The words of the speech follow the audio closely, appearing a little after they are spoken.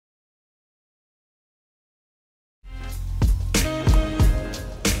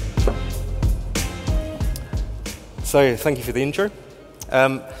So thank you for the intro.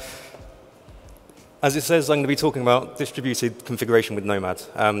 As it says, I'm going to be talking about distributed configuration with Nomad.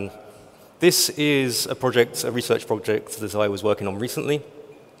 This is a project, a research project that I was working on recently.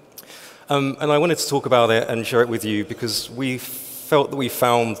 And I wanted to talk about it and share it with you because we felt that we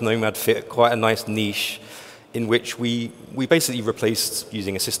found Nomad fit quite a nice niche in which we basically replaced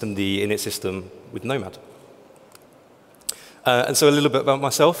using a systemd init system with Nomad. And so a little bit about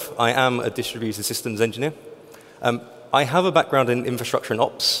myself. I am a distributed systems engineer. I have a background in infrastructure and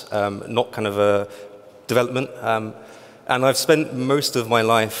ops, not kind of a development. And I've spent most of my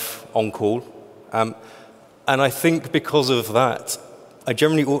life on call. And I think because of that, I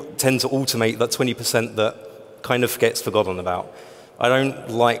generally tend to automate that 20% that kind of gets forgotten about. I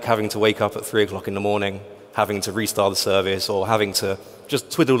don't like having to wake up at 3 o'clock in the morning, having to restart the service, or having to just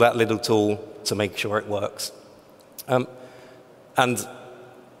twiddle that little tool to make sure it works. And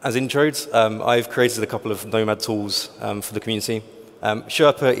as introed, I've created a couple of Nomad tools for the community.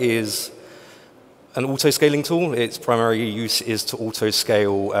 Sherpa is an auto-scaling tool. Its primary use is to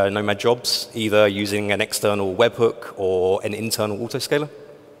auto-scale Nomad jobs, either using an external webhook or an internal autoscaler.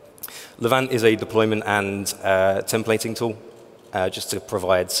 Levant is a deployment and templating tool, just to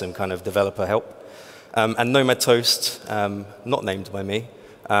provide some kind of developer help. And Nomad Toast, not named by me,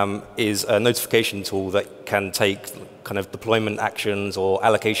 is a notification tool that can take kind of deployment actions or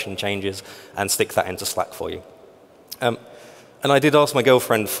allocation changes and stick that into Slack for you. And I did ask my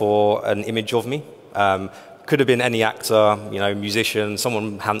girlfriend for an image of me. Could have been any actor, musician,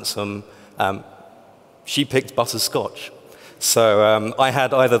 someone handsome. She picked butterscotch. So I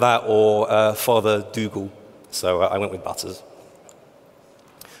had either that or Father Dougal. So I went with Butters.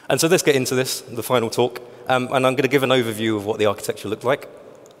 And so let's get into this, the final talk. And I'm going to give an overview of what the architecture looked like.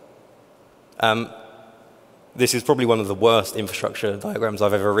 This is probably one of the worst infrastructure diagrams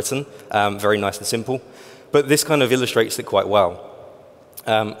I've ever written. Very nice and simple. But this kind of illustrates it quite well.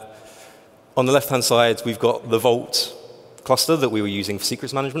 On the left-hand side, we've got the Vault cluster that we were using for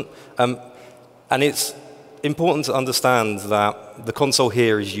secrets management. And it's important to understand that the console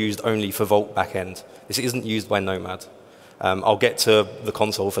here is used only for Vault backend. This isn't used by Nomad. I'll get to the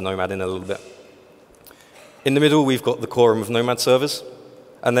console for Nomad in a little bit. In the middle, we've got the quorum of Nomad servers.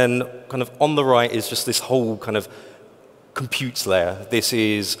 And then kind of on the right is just this whole kind of compute layer. This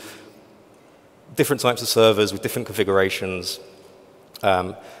is different types of servers with different configurations.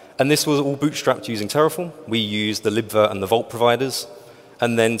 And this was all bootstrapped using Terraform. We used the libvirt and the Vault providers.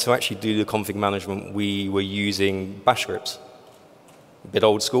 And then to actually do the config management, we were using bash scripts. A bit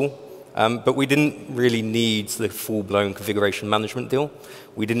old school. But we didn't really need the full-blown configuration management deal.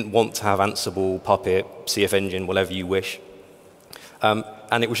 We didn't want to have Ansible, Puppet, CF Engine, whatever you wish.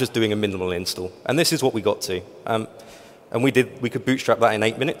 And it was just doing a minimal install. And this is what we got to. And we could bootstrap that in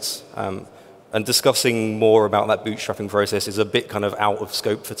 8 minutes. And discussing more about that bootstrapping process is a bit kind of out of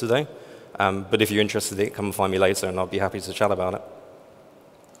scope for today. But if you're interested in it, come and find me later, and I'll be happy to chat about it.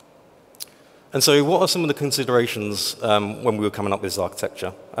 And so what are some of the considerations when we were coming up with this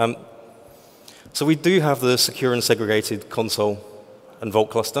architecture? So we do have the secure and segregated console and Vault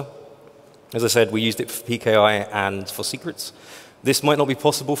cluster. As I said, we used it for PKI and for secrets. This might not be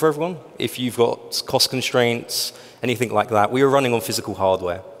possible for everyone. If you've got cost constraints, anything like that. We were running on physical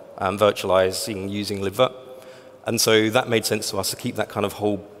hardware, virtualizing using libvirt. And so that made sense to us to keep that kind of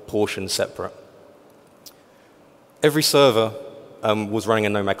whole portion separate. Every server was running a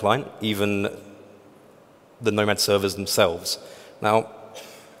Nomad client, even the Nomad servers themselves. Now,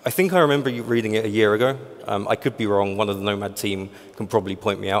 I think I remember you reading it a year ago. I could be wrong. One of the Nomad team can probably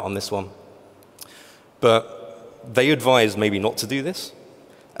point me out on this one. But they advise maybe not to do this,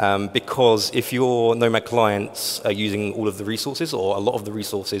 because if your Nomad clients are using all of the resources, or a lot of the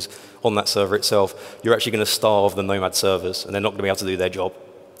resources on that server itself, you're actually going to starve the Nomad servers, and they're not going to be able to do their job.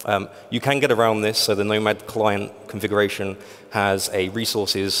 You can get around this, so the Nomad client configuration has a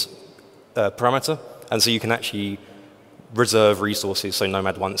resources parameter, and so you can actually reserve resources so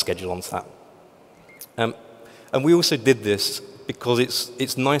Nomad won't schedule onto that. And we also did this because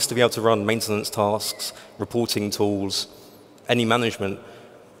it's nice to be able to run maintenance tasks, reporting tools, any management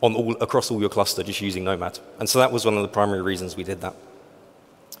across all your cluster just using Nomad. And so that was one of the primary reasons we did that.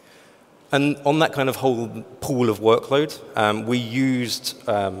 And on that kind of whole pool of workload, we used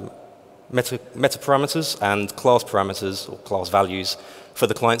meta parameters and class parameters, or class values, for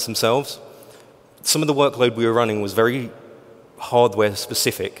the clients themselves. Some of the workload we were running was very hardware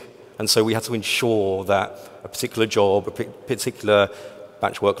specific. And so we had to ensure that a particular job, a particular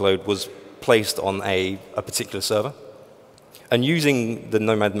batch workload was placed on a particular server. And using the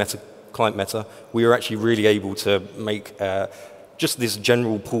Nomad client meta, we were actually really able to make just this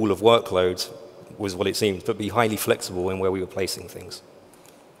general pool of workloads was what it seemed, but be highly flexible in where we were placing things.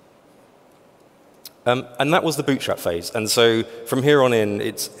 And that was the bootstrap phase. And so from here on in,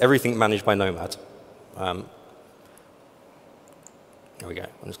 it's everything managed by Nomad. There we go.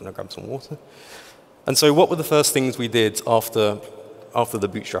 I'm just going to grab some water. And so what were the first things we did after the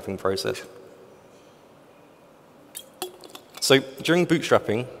bootstrapping process? So during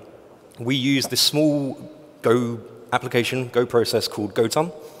bootstrapping, we used this small Go application, Go process called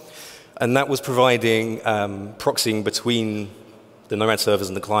GoTon. And that was providing proxying between the Nomad servers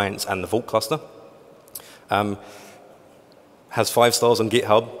and the clients and the Vault cluster. Has 5 stars on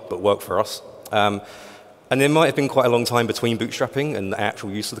GitHub, but worked for us. And there might have been quite a long time between bootstrapping and the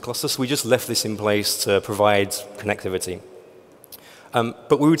actual use of the cluster, so we just left this in place to provide connectivity.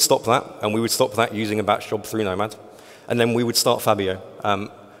 But we would stop that, and we would stop that using a batch job through Nomad. And then we would start Fabio.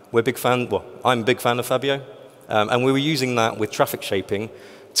 We're a big fan, well, I'm a big fan of Fabio. And we were using that with traffic shaping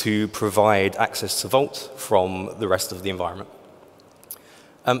to provide access to Vault from the rest of the environment.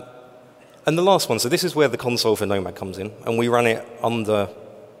 And the last one, so this is where the console for Nomad comes in, and we run it under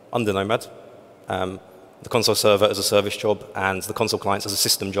Nomad. The console server as a service job, and the console clients as a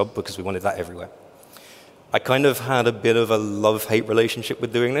system job, because we wanted that everywhere. I kind of had a bit of a love-hate relationship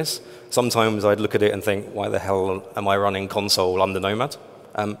with doing this. Sometimes I'd look at it and think, why the hell am I running console under Nomad?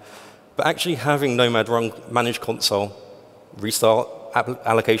 But actually having Nomad run manage console, restart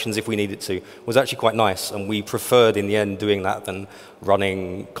allocations if we needed to, was actually quite nice, and we preferred in the end doing that than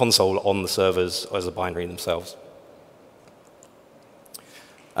running console on the servers as a binary themselves.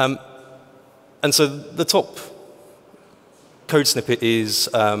 And so the top code snippet is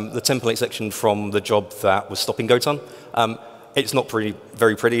the template section from the job that was stopping GoTon. It's not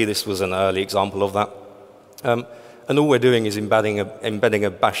very pretty. This was an early example of that. And all we're doing is embedding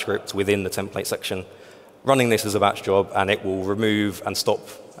a bash script within the template section, running this as a batch job, and it will remove and stop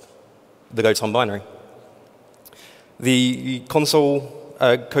the GoTon binary. The console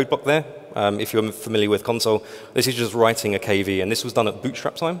code block there, if you're familiar with console, this is just writing a KV, and this was done at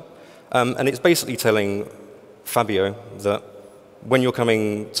bootstrap time. And it's basically telling Fabio that when you're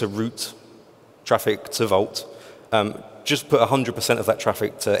coming to route traffic to Vault, just put 100% of that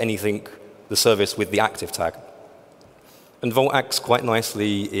traffic to anything, the service with the active tag. And Vault acts quite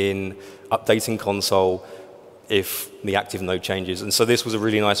nicely in updating console if the active node changes. And so this was a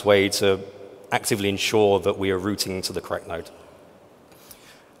really nice way to actively ensure that we are routing to the correct node.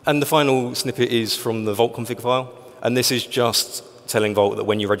 And the final snippet is from the Vault config file. And this is just telling Vault that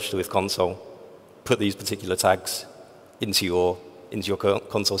when you register with console, put these particular tags into your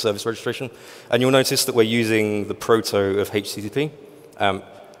console service registration. And you'll notice that we're using the proto of HTTP.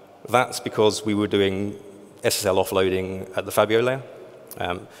 That's because we were doing SSL offloading at the Fabio layer.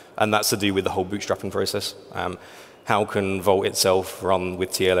 And that's to do with the whole bootstrapping process. How can Vault itself run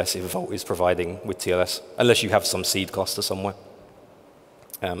with TLS if Vault is providing with TLS, unless you have some seed cluster somewhere.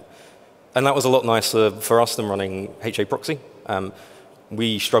 And that was a lot nicer for us than running HA proxy.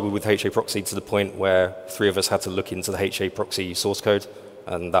 We struggled with HA proxy to the point where 3 of us had to look into the HA proxy source code,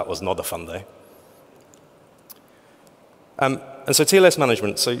 and that was not a fun day. And so TLS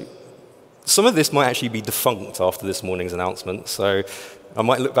management. So some of this might actually be defunct after this morning's announcement. So I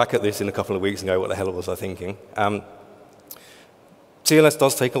might look back at this in a couple of weeks and go, what the hell was I thinking? TLS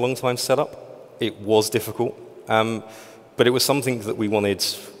does take a long time to set up. It was difficult. But it was something that we wanted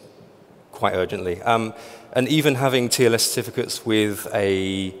quite urgently. And even having TLS certificates with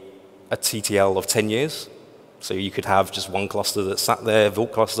a TTL of 10 years, so you could have just one cluster that sat there,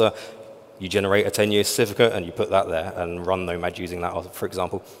 Vault cluster, you generate a 10-year certificate, and you put that there and run Nomad using that, for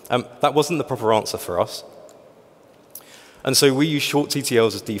example. That wasn't the proper answer for us. And so we use short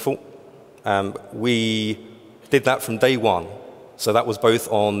TTLs as default. We did that from day one. So that was both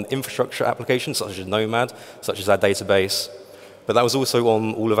on infrastructure applications, such as Nomad, such as our database, but that was also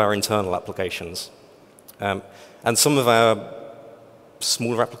on all of our internal applications. And some of our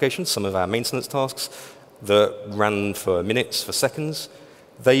smaller applications, some of our maintenance tasks that ran for minutes, for seconds,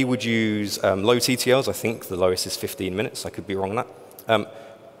 they would use low TTLs. I think the lowest is 15 minutes. I could be wrong on that.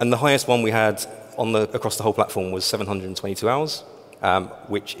 And the highest one we had across the whole platform was 722 hours,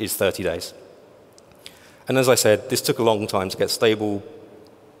 which is 30 days. And as I said, this took a long time to get stable.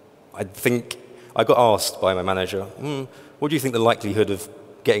 I think I got asked by my manager, what do you think the likelihood of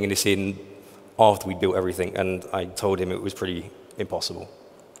getting this in after we built everything? And I told him it was pretty impossible.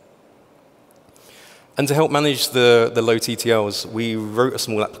 And to help manage the low TTLs, we wrote a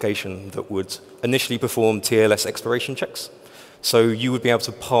small application that would initially perform TLS exploration checks. So you would be able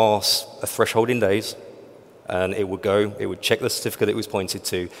to pass a threshold in days, and it would check the certificate it was pointed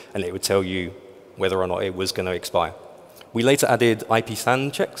to, and it would tell you whether or not it was going to expire. We later added IP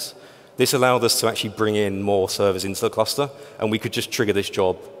stand checks, This allowed us to actually bring in more servers into the cluster, and we could just trigger this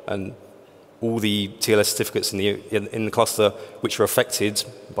job, and all the TLS certificates in the cluster which were affected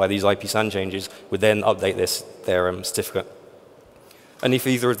by these IP SAN changes would then update their certificate. And if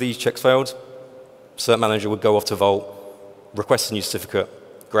either of these checks failed, Cert Manager would go off to Vault, request a new certificate,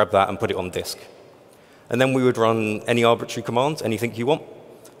 grab that, and put it on disk. And then we would run any arbitrary command, anything you want,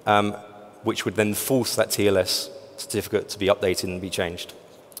 which would then force that TLS certificate to be updated and be changed.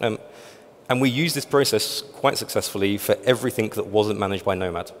 And we used this process quite successfully for everything that wasn't managed by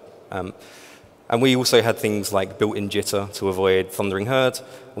Nomad. And we also had things like built-in jitter to avoid thundering herd.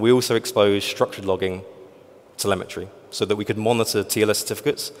 We also exposed structured logging telemetry so that we could monitor TLS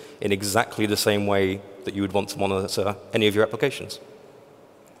certificates in exactly the same way that you would want to monitor any of your applications.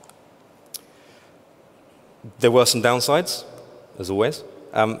 There were some downsides, as always.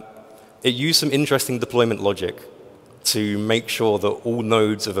 It used some interesting deployment logic to make sure that all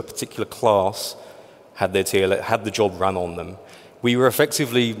nodes of a particular class had their TLS, had the job run on them. We were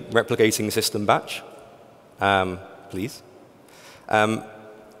effectively replicating system batch. Please.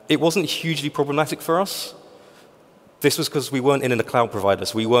 It wasn't hugely problematic for us. This was because we weren't in a cloud provider,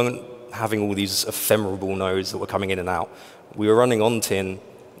 so we weren't having all these ephemeral nodes that were coming in and out. We were running on tin,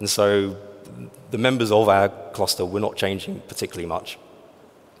 and so the members of our cluster were not changing particularly much.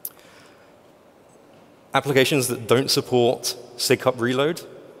 Applications that don't support SIGCUP reload,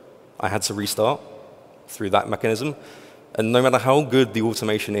 I had to restart through that mechanism. And no matter how good the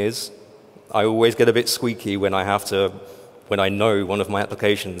automation is, I always get a bit squeaky when I know one of my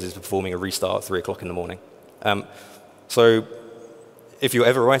applications is performing a restart at 3 o'clock in the morning. So if you're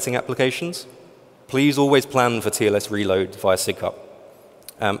ever writing applications, please always plan for TLS reload via SIGCUP.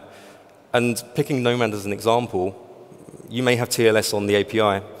 And picking Nomad as an example, you may have TLS on the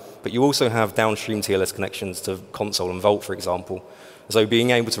API, but you also have downstream TLS connections to console and Vault, for example. So being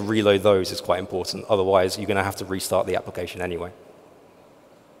able to reload those is quite important. Otherwise, you're going to have to restart the application anyway.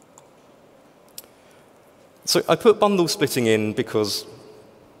 So I put bundle splitting in because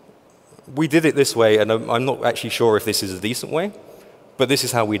we did it this way, and I'm not actually sure if this is a decent way, but this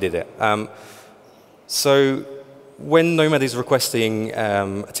is how we did it. So when Nomad is requesting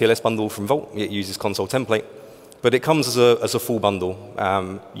a TLS bundle from Vault, it uses console template. But it comes as a full bundle.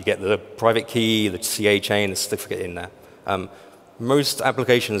 You get the private key, the CA chain, the certificate in there. Most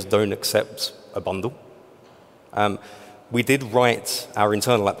applications don't accept a bundle. We did write our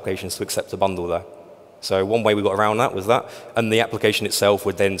internal applications to accept a bundle, though. So one way we got around that was that, and the application itself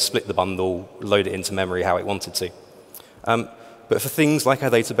would then split the bundle, load it into memory how it wanted to. But for things like our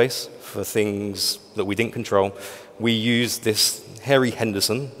database, for things that we didn't control, we used this Harry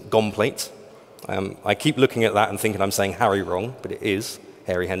Henderson GOM plate. I keep looking at that and thinking I'm saying Harry wrong, but it is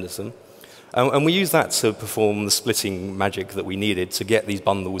Harry Henderson. And we used that to perform the splitting magic that we needed to get these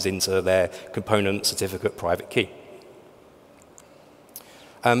bundles into their component, certificate, private key.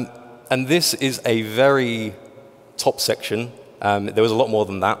 And this is a very top section. There was a lot more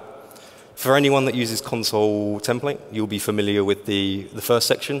than that. For anyone that uses console template, you'll be familiar with the first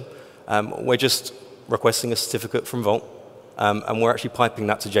section. We're just requesting a certificate from Vault. And we're actually piping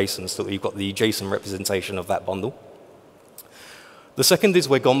that to JSON so that we've got the JSON representation of that bundle. The second is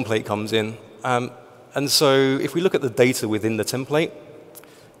where GOM plate comes in. And so if we look at the data within the template,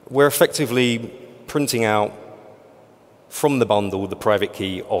 we're effectively printing out from the bundle the private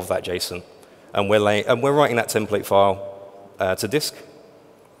key of that JSON. And we're writing that template file to disk.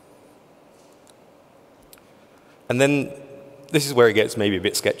 And then this is where it gets maybe a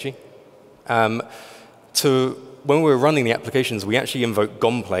bit sketchy. When we were running the applications, we actually invoked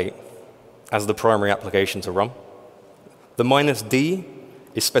GOM plate as the primary application to run. The -D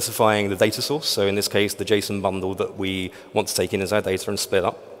is specifying the data source, so in this case, the JSON bundle that we want to take in as our data and split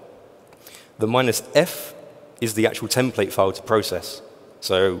up. The -F is the actual template file to process,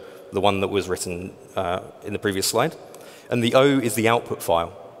 so the one that was written in the previous slide. And the O is the output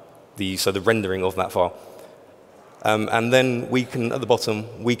file, so the rendering of that file. And then we can, at the bottom,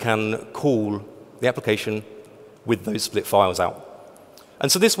 we can call the application with those split files out.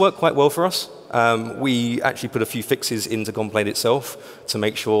 And so this worked quite well for us. We actually put a few fixes into GOM plate itself to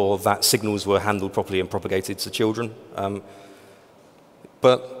make sure that signals were handled properly and propagated to children.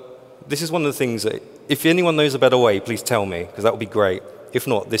 But this is one of the things that, if anyone knows a better way, please tell me, because that would be great. If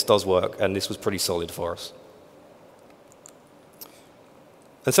not, this does work, and this was pretty solid for us.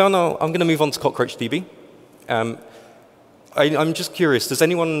 And so now I'm going to move on to CockroachDB. I'm just curious, does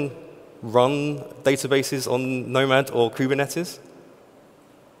anyone run databases on Nomad or Kubernetes?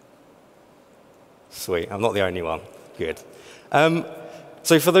 Sweet, I'm not the only one. Good.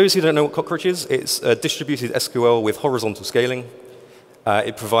 So for those who don't know what Cockroach is, it's a distributed SQL with horizontal scaling.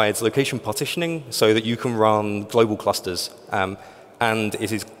 It provides location partitioning so that you can run global clusters. And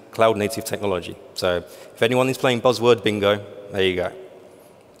it is cloud-native technology. So if anyone is playing buzzword bingo, there you go.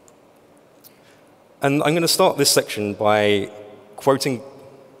 And I'm going to start this section by quoting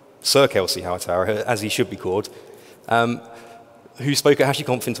Sir Kelsey Hightower, as he should be called, who spoke at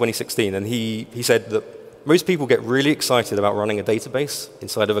HashiCorp in 2016. And he said that most people get really excited about running a database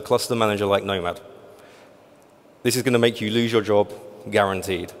inside of a cluster manager like Nomad. This is going to make you lose your job,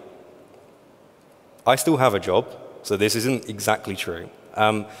 guaranteed. I still have a job, so this isn't exactly true.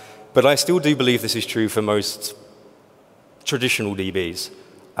 But I still do believe this is true for most traditional DBs.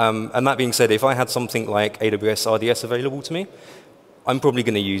 And that being said, if I had something like AWS RDS available to me, I'm probably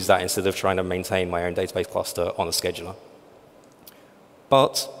going to use that instead of trying to maintain my own database cluster on a scheduler.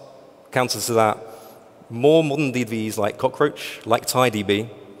 But counter to that, more modern DBs like Cockroach, like TiDB,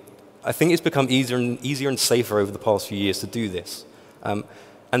 I think it's become easier and safer over the past few years to do this.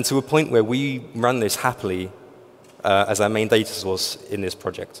 And to a point where we run this happily as our main data source in this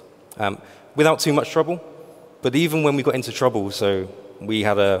project, without too much trouble. But even when we got into trouble, so we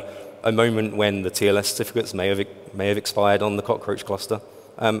had a moment when the TLS certificates may have expired on the Cockroach cluster.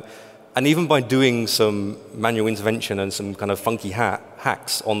 And even by doing some manual intervention and some kind of funky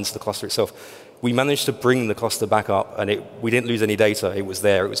hacks onto the cluster itself, we managed to bring the cluster back up, and we didn't lose any data. It was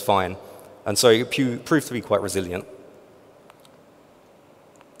there. It was fine. And so it proved to be quite resilient.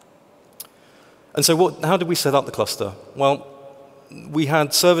 And so how did we set up the cluster? Well, we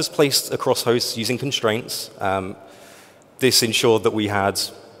had servers placed across hosts using constraints. This ensured that we had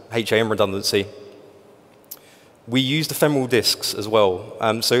HAM redundancy. We used ephemeral disks as well.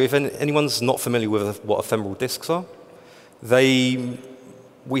 So if anyone's not familiar with what ephemeral disks are,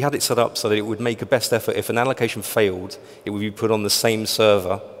 we had it set up so that it would make a best effort. If an allocation failed, it would be put on the same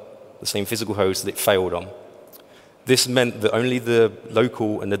server, the same physical host that it failed on. This meant that only the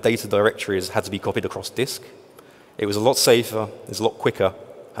local and the data directories had to be copied across disk. It was a lot safer, it was a lot quicker,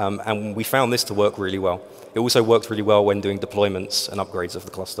 and we found this to work really well. It also worked really well when doing deployments and upgrades of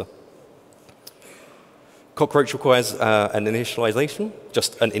the cluster. Cockroach requires an initialization,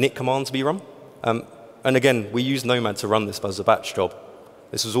 just an init command to be run. And again, we used Nomad to run this as a batch job.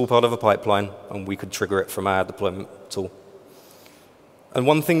 This was all part of a pipeline, and we could trigger it from our deployment tool. And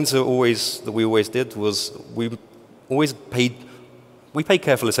one thing that we always did was we paid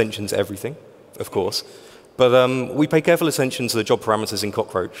careful attention to everything, of course, but we paid careful attention to the job parameters in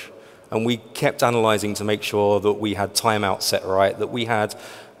Cockroach, and we kept analyzing to make sure that we had timeout set right, that we had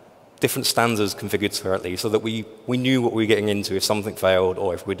different standards configured correctly, so that we knew what we were getting into if something failed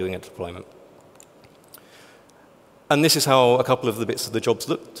or if we were doing a deployment. And this is how a couple of the bits of the jobs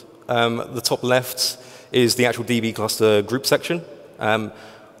looked. The top left is the actual DB cluster group section.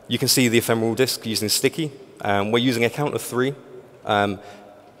 You can see the ephemeral disk using sticky. We're using a count of 3 and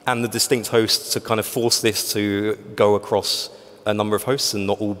the distinct hosts to kind of force this to go across a number of hosts and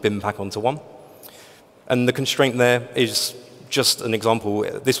not all bin back onto one. And the constraint there is just an example.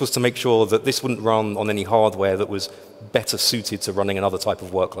 This was to make sure that this wouldn't run on any hardware that was better suited to running another type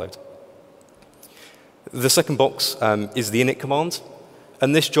of workload. The second box is the init command.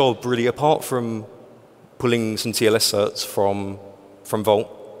 And this job, really, apart from pulling some TLS certs from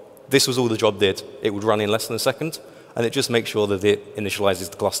Vault, this was all the job did. It would run in less than a second, and it just makes sure that it initializes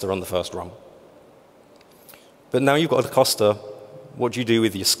the cluster on the first run. But now you've got a cluster, what do you do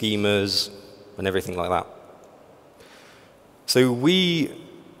with your schemas and everything like that? So we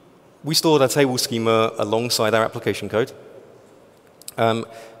stored our table schema alongside our application code.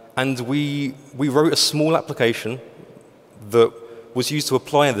 And we wrote a small application that was used to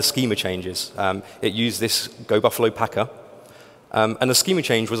apply the schema changes. It used this Go Buffalo packer. And the schema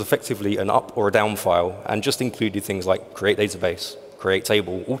change was effectively an up or a down file and just included things like create database, create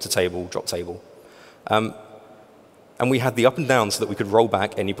table, alter table, drop table. And we had the up and down so that we could roll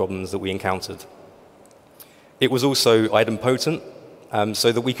back any problems that we encountered. It was also idempotent,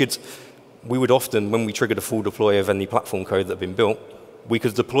 so that we would often, when we triggered a full deploy of any platform code that had been built, we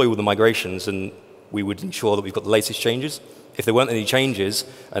could deploy all the migrations, and we would ensure that we've got the latest changes. If there weren't any changes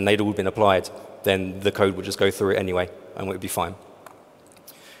and they'd all been applied, then the code would just go through it anyway, and it would be fine.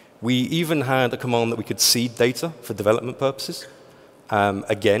 We even had a command that we could seed data for development purposes.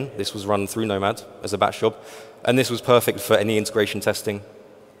 Again, this was run through Nomad as a batch job, and this was perfect for any integration testing,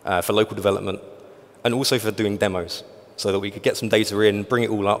 for local development, and also for doing demos, so that we could get some data in, bring it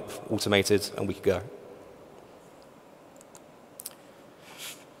all up, automated, and we could go.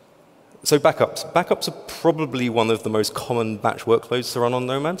 So backups. Backups are probably one of the most common batch workloads to run on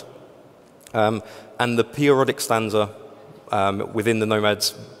Nomad. And the periodic stanza within the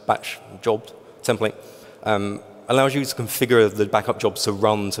Nomad's batch job template allows you to configure the backup jobs to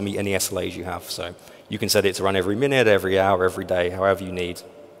run to meet any SLAs you have. So you can set it to run every minute, every hour, every day, however you need.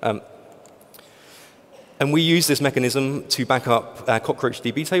 And we use this mechanism to back up our Cockroach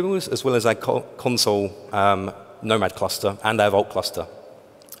DB tables, as well as our console Nomad cluster and our Vault cluster.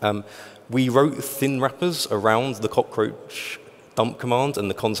 We wrote thin wrappers around the Cockroach dump command and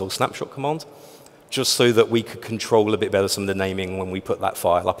the console snapshot command, just so that we could control a bit better some of the naming when we put that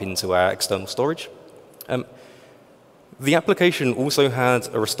file up into our external storage. The application also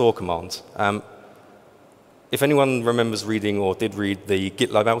had a restore command. If anyone remembers reading or did read the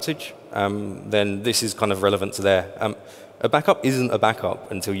GitLab outage, then this is kind of relevant to there. A backup isn't a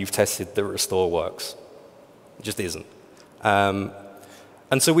backup until you've tested that restore works. It just isn't.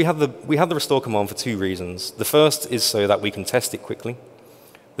 And so we have the restore command for two reasons. The first is so that we can test it quickly.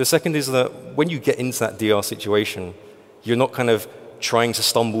 The second is that when you get into that DR situation, you're not kind of trying to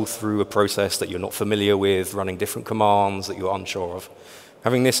stumble through a process that you're not familiar with, running different commands that you're unsure of.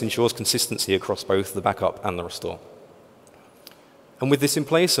 Having this ensures consistency across both the backup and the restore. And with this in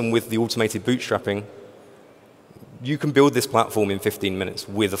place and with the automated bootstrapping, you can build this platform in 15 minutes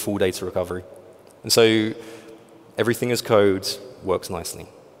with a full data recovery. And so everything as code works nicely.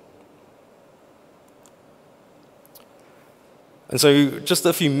 And so just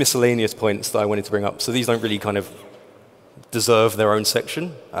a few miscellaneous points that I wanted to bring up. So these don't really kind of deserve their own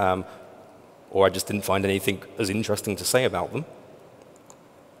section, or I just didn't find anything as interesting to say about them.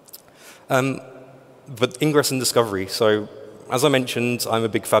 But ingress and discovery. So as I mentioned, I'm a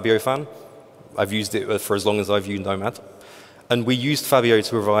big Fabio fan. I've used it for as long as I've used Nomad. And we used Fabio to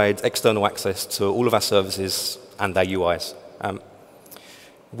provide external access to all of our services and our UIs.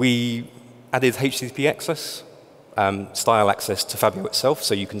 We added HTTP access, style access to Fabio itself,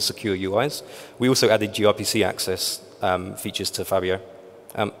 so you can secure UIs. We also added gRPC access features to Fabio.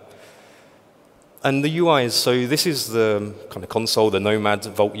 And the UIs, so this is the kind of console, the Nomad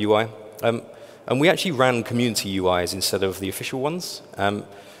Vault UI. And we actually ran community UIs instead of the official ones.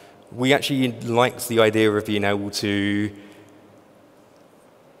 We actually liked the idea of being able to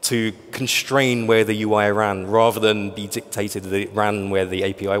constrain where the UI ran rather than be dictated that it ran where the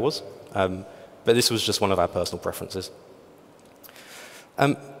API was. But this was just one of our personal preferences.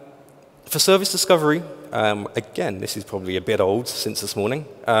 For service discovery, again, this is probably a bit old since this morning.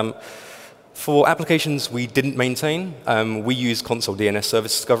 For applications we didn't maintain, we use console DNS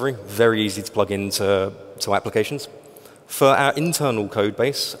service discovery, very easy to plug into applications. For our internal code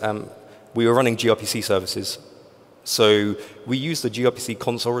base, we were running gRPC services. So we used the gRPC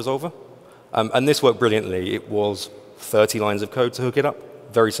console resolver, and this worked brilliantly. It was 30 lines of code to hook it up,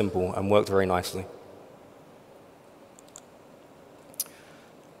 very simple, and worked very nicely.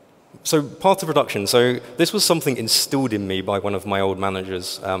 So path to production. So this was something instilled in me by one of my old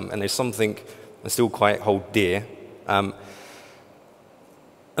managers, and it's something I still quite hold dear. And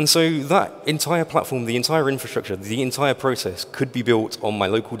so that entire platform, the entire infrastructure, the entire process could be built on my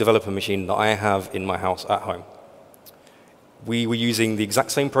local developer machine that I have in my house at home. We were using the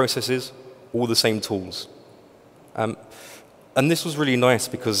exact same processes, all the same tools. And this was really nice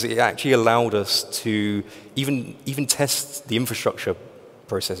because it actually allowed us to even test the infrastructure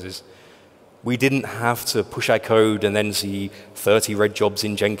processes. We didn't have to push our code and then see 30 red jobs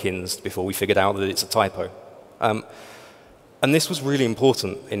in Jenkins before we figured out that it's a typo. And this was really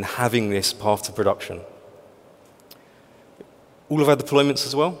important in having this path to production. All of our deployments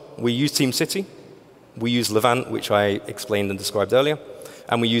as well, we use TeamCity, we use Levant, which I explained and described earlier,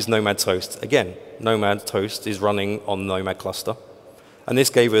 and we use Nomad Toast. Again, Nomad Toast is running on Nomad cluster. And this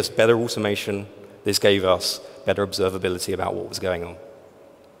gave us better automation, this gave us better observability about what was going on.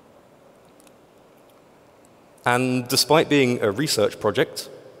 And despite being a research project,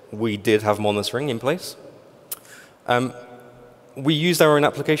 we did have monitoring in place. We used our own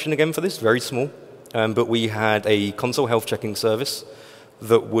application again for this, very small, but we had a console health checking service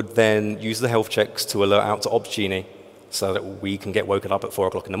that would then use the health checks to alert out to Opsgenie so that we can get woken up at 4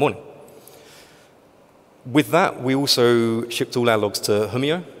 o'clock in the morning. With that, we also shipped all our logs to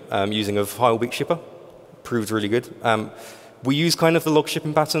Humio using a FileBeat shipper. Proved really good. We use kind of the log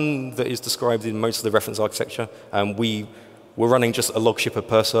shipping pattern that is described in most of the reference architecture. We were running just a log shipper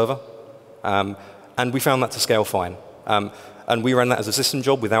per server, and we found that to scale fine. And we ran that as a system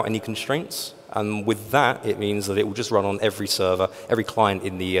job without any constraints. And with that, it means that it will just run on every server, every client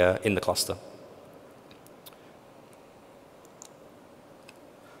in the cluster.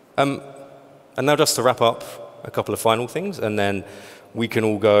 And now just to wrap up a couple of final things, and then we can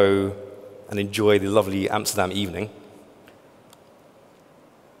all go and enjoy the lovely Amsterdam evening.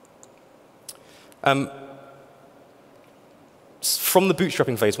 From the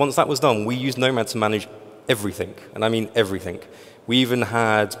bootstrapping phase, once that was done, we used Nomad to manage everything, and I mean everything. We even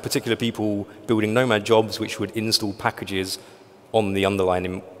had particular people building Nomad jobs which would install packages on the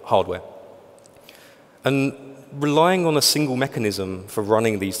underlying hardware. And relying on a single mechanism for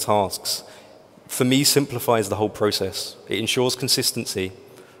running these tasks, for me, simplifies the whole process. It ensures consistency,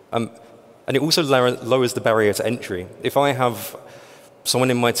 and it also lowers the barrier to entry. If I have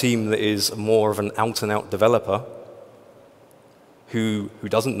someone in my team that is more of an out-and-out developer who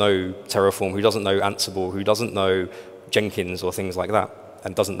doesn't know Terraform, who doesn't know Ansible, who doesn't know Jenkins or things like that,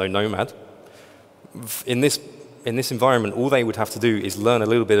 and doesn't know Nomad, in this environment, all they would have to do is learn a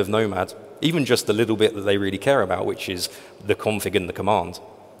little bit of Nomad, even just the little bit that they really care about, which is the config and the command.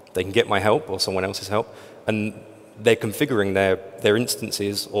 They can get my help or someone else's help, and they're configuring their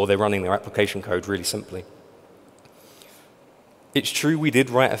instances or they're running their application code really simply. It's true we did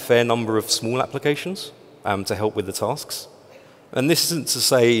write a fair number of small applications to help with the tasks. And this isn't to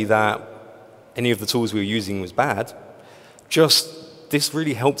say that any of the tools we were using was bad, just this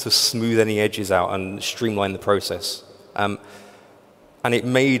really helped us smooth any edges out and streamline the process. And it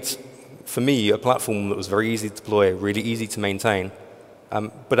made, for me, a platform that was very easy to deploy, really easy to maintain,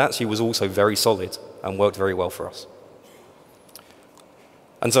 but actually was also very solid and worked very well for us.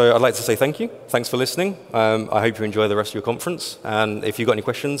 And so I'd like to say thank you. Thanks for listening. I hope you enjoy the rest of your conference. And if you've got any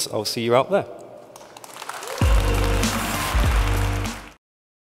questions, I'll see you out there.